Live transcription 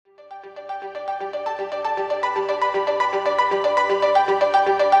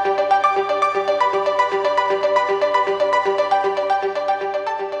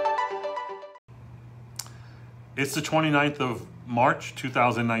It's the 29th of March,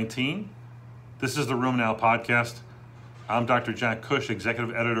 2019. This is the RheumNow podcast. I'm Dr. Jack Cush,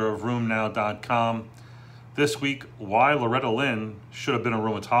 executive editor of RheumNow.com. This week, why Loretta Lynn should have been a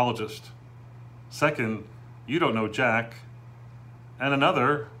rheumatologist. Second, you don't know Jack. And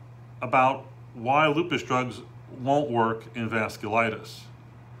another about why lupus drugs won't work in vasculitis.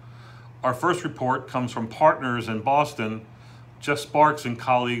 Our first report comes from Partners in Boston. Jeff Sparks and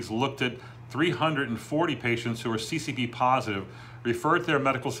colleagues looked at 340 patients who were CCP positive, referred to their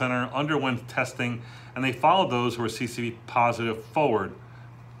medical center, underwent testing, and they followed those who were CCP positive forward.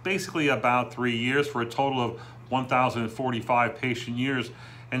 Basically about 3 years for a total of 1,045 patient years,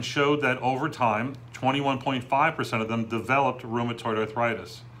 and showed that over time, 21.5% of them developed rheumatoid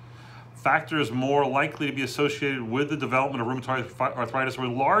arthritis. Factors more likely to be associated with the development of rheumatoid arthritis were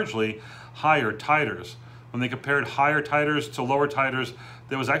largely higher titers. When they compared higher titers to lower titers,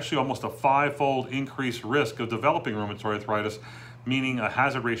 there was actually almost a 5-fold increased risk of developing rheumatoid arthritis, meaning a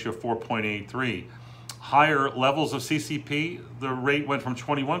hazard ratio of 4.83. Higher levels of CCP, the rate went from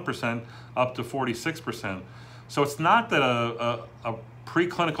 21% up to 46%. So it's not that a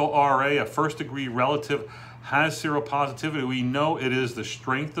preclinical RA, a first-degree relative, has seropositivity. We know it is the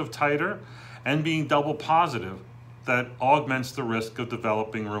strength of titer and being double positive that augments the risk of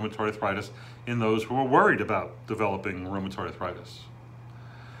developing rheumatoid arthritis in those who are worried about developing rheumatoid arthritis.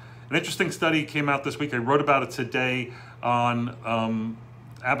 An interesting study came out this week. I wrote about it today on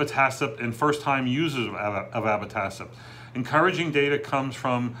abatacept and first-time users of abatacept. Encouraging data comes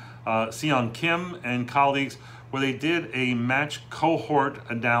from Seong Kim and colleagues, where they did a matched cohort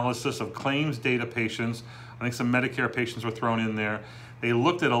analysis of claims data patients. I think some Medicare patients were thrown in there. They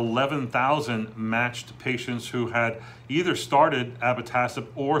looked at 11,000 matched patients who had either started abatacept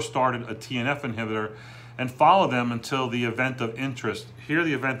or started a TNF inhibitor, and followed them until the event of interest. Here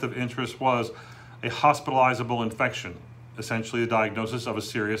the event of interest was a hospitalizable infection, essentially a diagnosis of a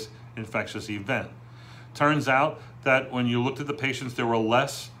serious infectious event. Turns out that when you looked at the patients, there were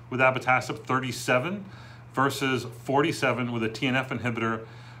less with abatacept, 37, versus 47 with a TNF inhibitor,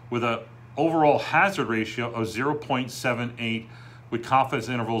 with an overall hazard ratio of 0.78 with confidence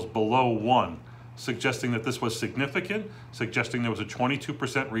intervals below 1, suggesting that this was significant, suggesting there was a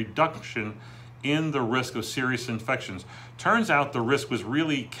 22% reduction in the risk of serious infections. Turns out the risk was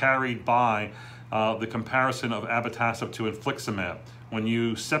really carried by the comparison of abatacept to infliximab. When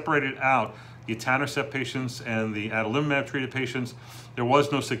you separated out the etanercept patients and the adalimumab treated patients, there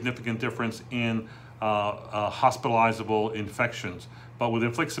was no significant difference in hospitalizable infections. But with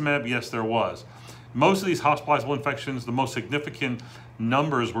infliximab, yes, there was. Most of these hospitalizable infections, the most significant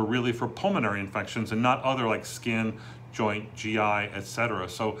numbers were really for pulmonary infections and not other like skin, joint, GI, etc.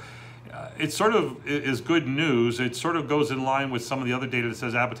 So it sort of is good news. It sort of goes in line with some of the other data that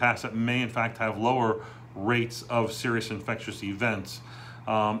says abatacept may in fact have lower rates of serious infectious events.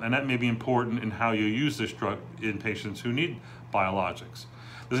 And that may be important in how you use this drug in patients who need biologics.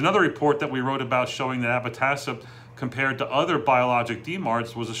 There's another report that we wrote about showing that abatacept, compared to other biologic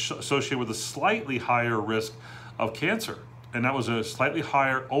DMARDs, was associated with a slightly higher risk of cancer. And that was a slightly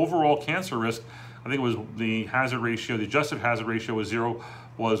higher overall cancer risk. I think it was the hazard ratio, the adjusted hazard ratio was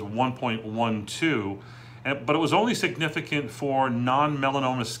 1.12. But it was only significant for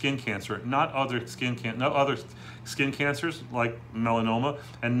non-melanoma skin cancer, not other skin cancers like melanoma,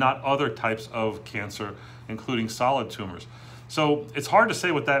 and not other types of cancer, including solid tumors. So it's hard to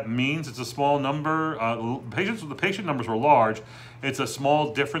say what that means. It's a small number. The patient numbers were large. It's a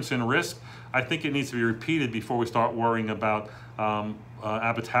small difference in risk. I think it needs to be repeated before we start worrying about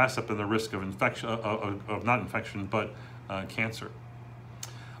abatacept and the risk of infection, of not infection, but cancer.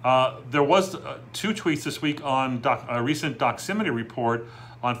 There was 2 tweets this week on a recent Doximity report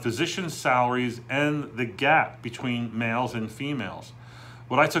on physician salaries and the gap between males and females.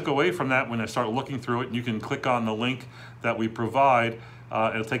 What I took away from that when I started looking through it, and you can click on the link that we provide,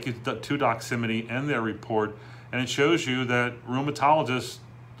 it'll take you to Doximity and their report, and it shows you that rheumatologists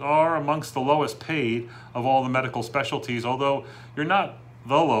are amongst the lowest paid of all the medical specialties, although you're not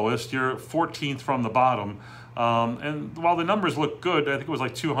the lowest, you're 14th from the bottom. And while the numbers look good, I think it was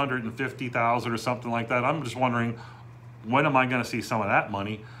like 250,000 or something like that. I'm just wondering, when am I going to see some of that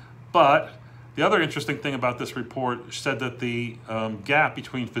money? But the other interesting thing about this report said that the gap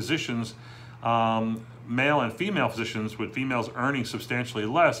between physicians, male and female physicians, with females earning substantially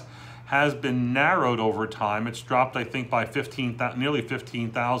less, has been narrowed over time. It's dropped, I think, by nearly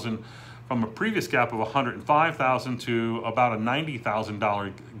 15,000 from a previous gap of 105,000 to about a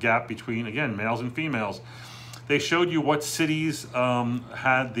 $90,000 gap between, again, males and females. They showed you what cities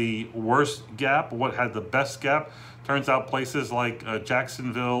had the worst gap, what had the best gap. Turns out places like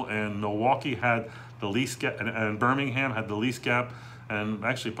Jacksonville and Milwaukee had the least gap, and Birmingham had the least gap, and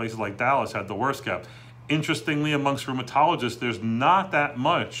actually places like Dallas had the worst gap. Interestingly, amongst rheumatologists, there's not that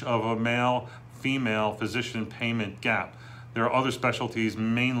much of a male-female physician payment gap. There are other specialties,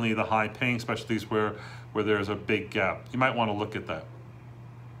 mainly the high-paying specialties, where there's a big gap. You might want to look at that.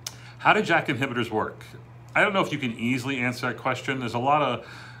 How do JAK inhibitors work? I don't know if you can easily answer that question. There's a lot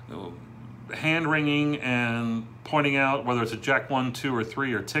of hand-wringing and pointing out whether it's a JAK1, 2, or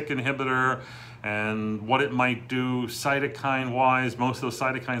 3 or TYK inhibitor and what it might do cytokine-wise. Most of those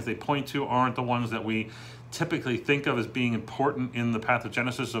cytokines they point to aren't the ones that we typically think of as being important in the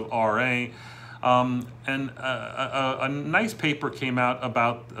pathogenesis of RA. A nice paper came out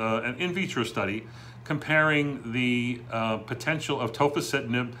about an in vitro study comparing the potential of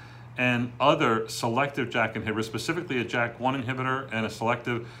tofacitinib and other selective JAK inhibitors, specifically a JAK1 inhibitor and a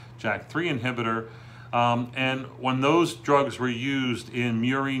selective JAK3 inhibitor. And when those drugs were used in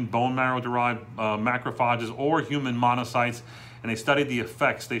murine bone marrow-derived macrophages or human monocytes, and they studied the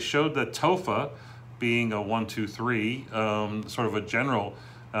effects, they showed that tofa, being a 1, 2, 3, sort of a general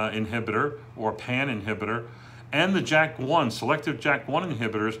inhibitor or pan inhibitor, and the JAK1, selective JAK1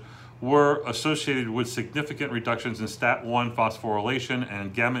 inhibitors, were associated with significant reductions in STAT1 phosphorylation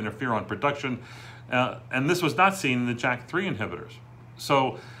and gamma interferon production, and this was not seen in the JAK3 inhibitors.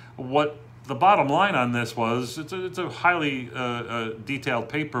 So what the bottom line on this was, it's a highly detailed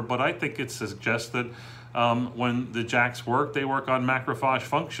paper, but I think it suggests that when the JAKs work, they work on macrophage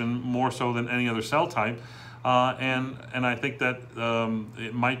function more so than any other cell type. And I think that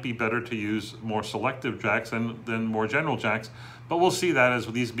it might be better to use more selective JAKs than more general JAKs, but we'll see that as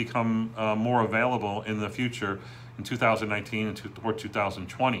these become more available in the future in 2019 or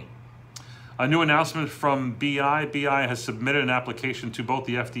 2020. A new announcement from BI. BI has submitted an application to both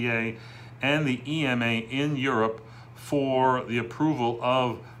the FDA and the EMA in Europe for the approval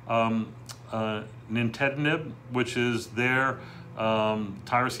of nintedanib, which is their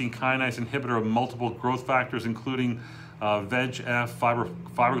tyrosine kinase inhibitor of multiple growth factors, including VEGF,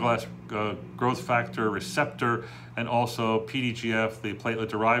 fibroblast growth factor receptor, and also PDGF, the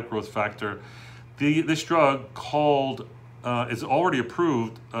platelet-derived growth factor. This drug is already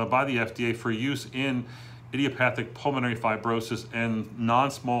approved by the FDA for use in idiopathic pulmonary fibrosis and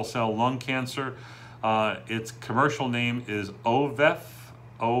non-small cell lung cancer. Its commercial name is OFEV,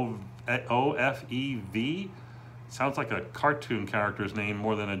 OFEV. Sounds like a cartoon character's name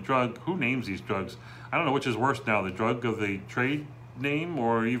more than a drug. Who names these drugs? I don't know which is worse now, the drug of the trade name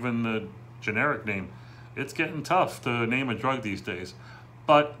or even the generic name. It's getting tough to name a drug these days.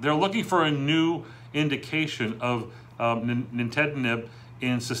 But they're looking for a new indication of nintedanib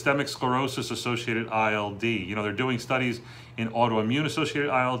in systemic sclerosis-associated ILD. You know, they're doing studies in autoimmune-associated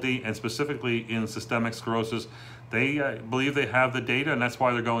ILD and specifically in systemic sclerosis. They believe they have the data, and that's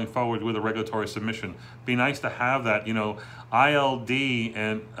why they're going forward with a regulatory submission. Be nice to have that. You know, ILD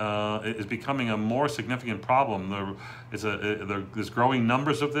is becoming a more significant problem. There's growing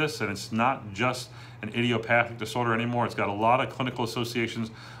numbers of this, and it's not just an idiopathic disorder anymore. It's got a lot of clinical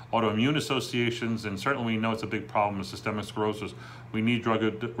associations, autoimmune associations, and certainly we know it's a big problem with systemic sclerosis. We need drug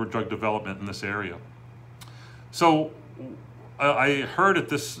development in this area. So I heard at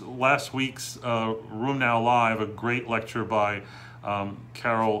this last week's Room Now Live a great lecture by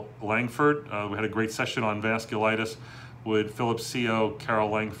Carol Langford. We had a great session on vasculitis with Philip Seo, Carol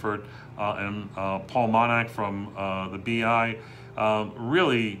Langford, and Paul Monack from the BI.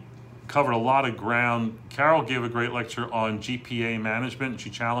 Really covered a lot of ground. Carol gave a great lecture on GPA management, and she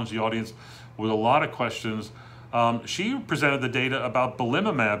challenged the audience with a lot of questions. She presented the data about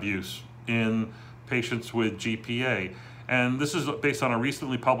belimumab use in patients with GPA. And this is based on a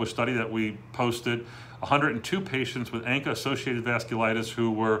recently published study that we posted. 102 patients with ANCA-associated vasculitis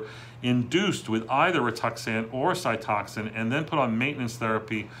who were induced with either Rituxan or Cytoxan and then put on maintenance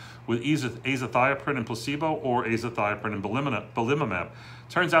therapy with azathioprine and placebo or azathioprine and belimumab.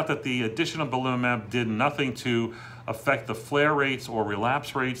 Turns out that the addition of belimumab did nothing to affect the flare rates or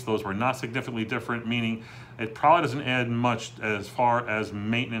relapse rates. Those were not significantly different, meaning it probably doesn't add much as far as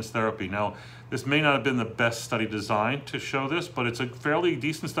maintenance therapy. Now, this may not have been the best study design to show this, but it's a fairly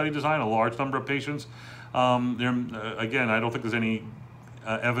decent study design, a large number of patients. Again, I don't think there's any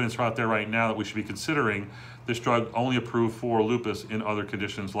evidence out there right now that we should be considering this drug only approved for lupus in other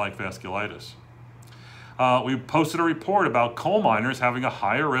conditions like vasculitis. We posted a report about coal miners having a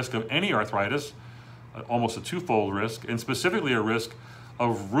higher risk of any arthritis, almost a twofold risk, and specifically a risk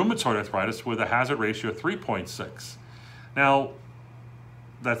of rheumatoid arthritis with a hazard ratio of 3.6. Now,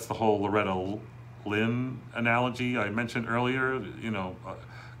 that's the whole Loretta Lynn analogy I mentioned earlier, you know,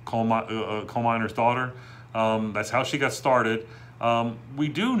 coal miner's daughter. That's how she got started. We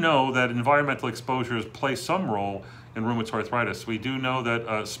do know that environmental exposures play some role in rheumatoid arthritis. We do know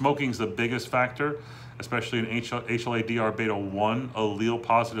that smoking is the biggest factor, especially in HLA-DR beta 1 allele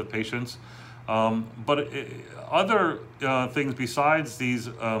positive patients. Other things besides these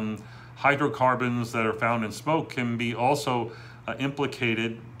hydrocarbons that are found in smoke can be also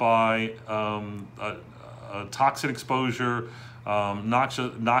implicated by toxin exposure,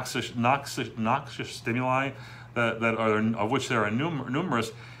 noxious stimuli that are, of which there are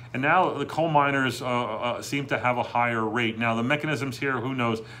numerous. And now the coal miners seem to have a higher rate. Now the mechanisms here, who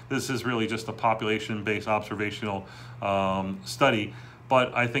knows? This is really just a population-based observational study.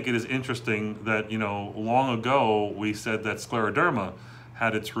 But I think it is interesting that, long ago we said that scleroderma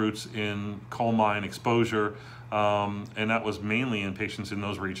had its roots in coal mine exposure, and that was mainly in patients in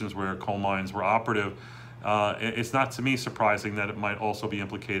those regions where coal mines were operative. It's not, to me, surprising that it might also be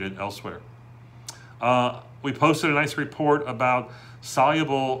implicated elsewhere. We posted a nice report about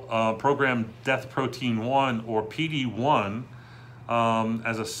soluble programmed death protein 1, or PD1,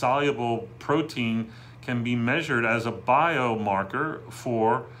 as a soluble protein can be measured as a biomarker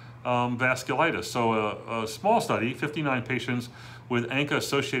for vasculitis. So a small study, 59 patients with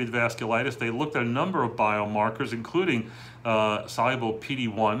ANCA-associated vasculitis. They looked at a number of biomarkers, including soluble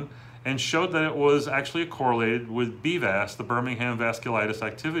PD1, and showed that it was actually correlated with BVAS, the Birmingham Vasculitis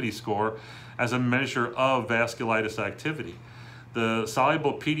Activity Score, as a measure of vasculitis activity. The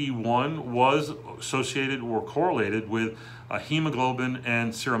soluble PD1 was associated or correlated with hemoglobin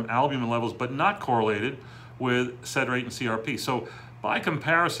and serum albumin levels, but not correlated with SED rate and CRP. So by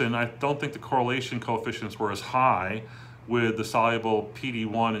comparison, I don't think the correlation coefficients were as high with the soluble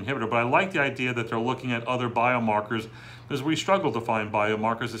PD1 inhibitor, but I like the idea that they're looking at other biomarkers, because we struggle to find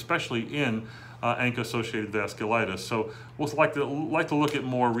biomarkers, especially in ANCA-associated vasculitis. So we'll like to look at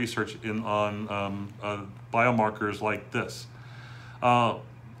more research on biomarkers like this.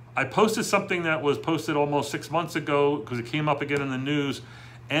 I posted something that was posted almost 6 months ago because it came up again in the news.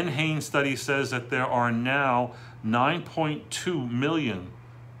 NHANES study says that there are now 9.2 million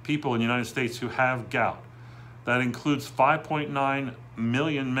people in the United States who have gout. That includes 5.9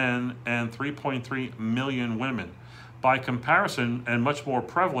 million men and 3.3 million women. By comparison, and much more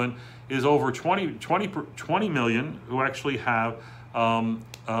prevalent, is over 20 million who actually have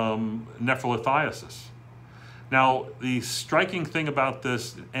nephrolithiasis. Now, the striking thing about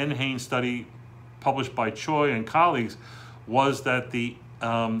this NHANES study published by Choi and colleagues was that the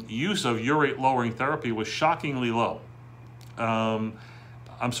use of urate-lowering therapy was shockingly low. The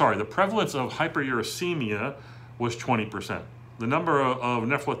prevalence of hyperuricemia was 20%. The number of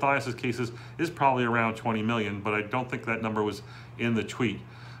nephrolithiasis cases is probably around 20 million, but I don't think that number was in the tweet.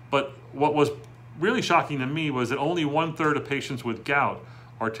 But what was really shocking to me was that only 1/3 of patients with gout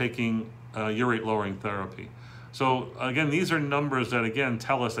are taking urate-lowering therapy. So again, these are numbers that again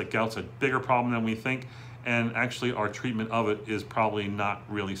tell us that gout's a bigger problem than we think, and actually our treatment of it is probably not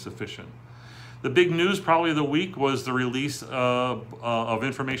really sufficient. The big news probably of the week was the release of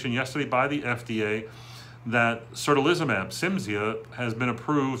information yesterday by the FDA that certolizumab, Cimzia, has been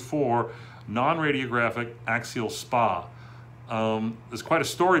approved for non-radiographic axial SpA. There's quite a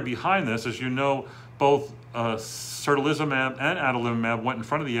story behind this. As you know, both certolizumab and adalimumab went in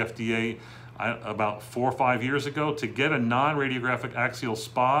front of the FDA about 4 or 5 years ago to get a non-radiographic axial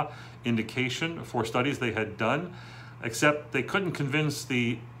SpA indication for studies they had done, except they couldn't convince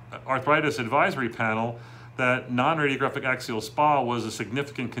the Arthritis Advisory Panel that non-radiographic axial SpA was a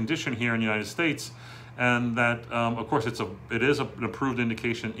significant condition here in the United States, and that, of course, it is an approved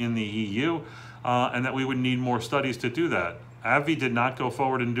indication in the EU, and that we would need more studies to do that. AbbVie did not go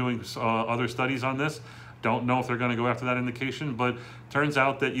forward in doing other studies on this. Don't know if they're going to go after that indication, but turns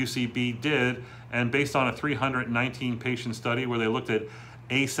out that UCB did, and based on a 319 patient study where they looked at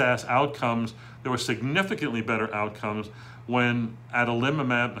ASAS outcomes, there were significantly better outcomes when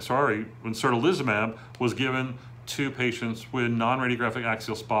certolizumab was given to patients with non-radiographic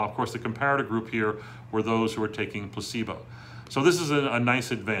axial SpA. Of course, the comparator group here were those who were taking placebo. So this is a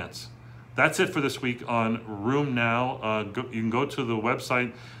nice advance. That's it for this week on RheumNow. You can go to the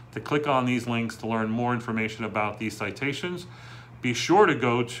website to click on these links to learn more information about these citations. Be sure to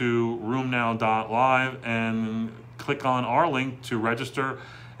go to rheumnow.live and click on our link to register,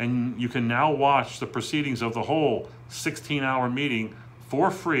 and you can now watch the proceedings of the whole 16-hour meeting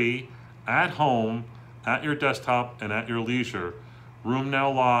for free at home, at your desktop, and at your leisure.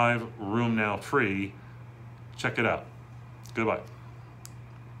 RheumNow Live, RheumNow free. Check it out. Goodbye.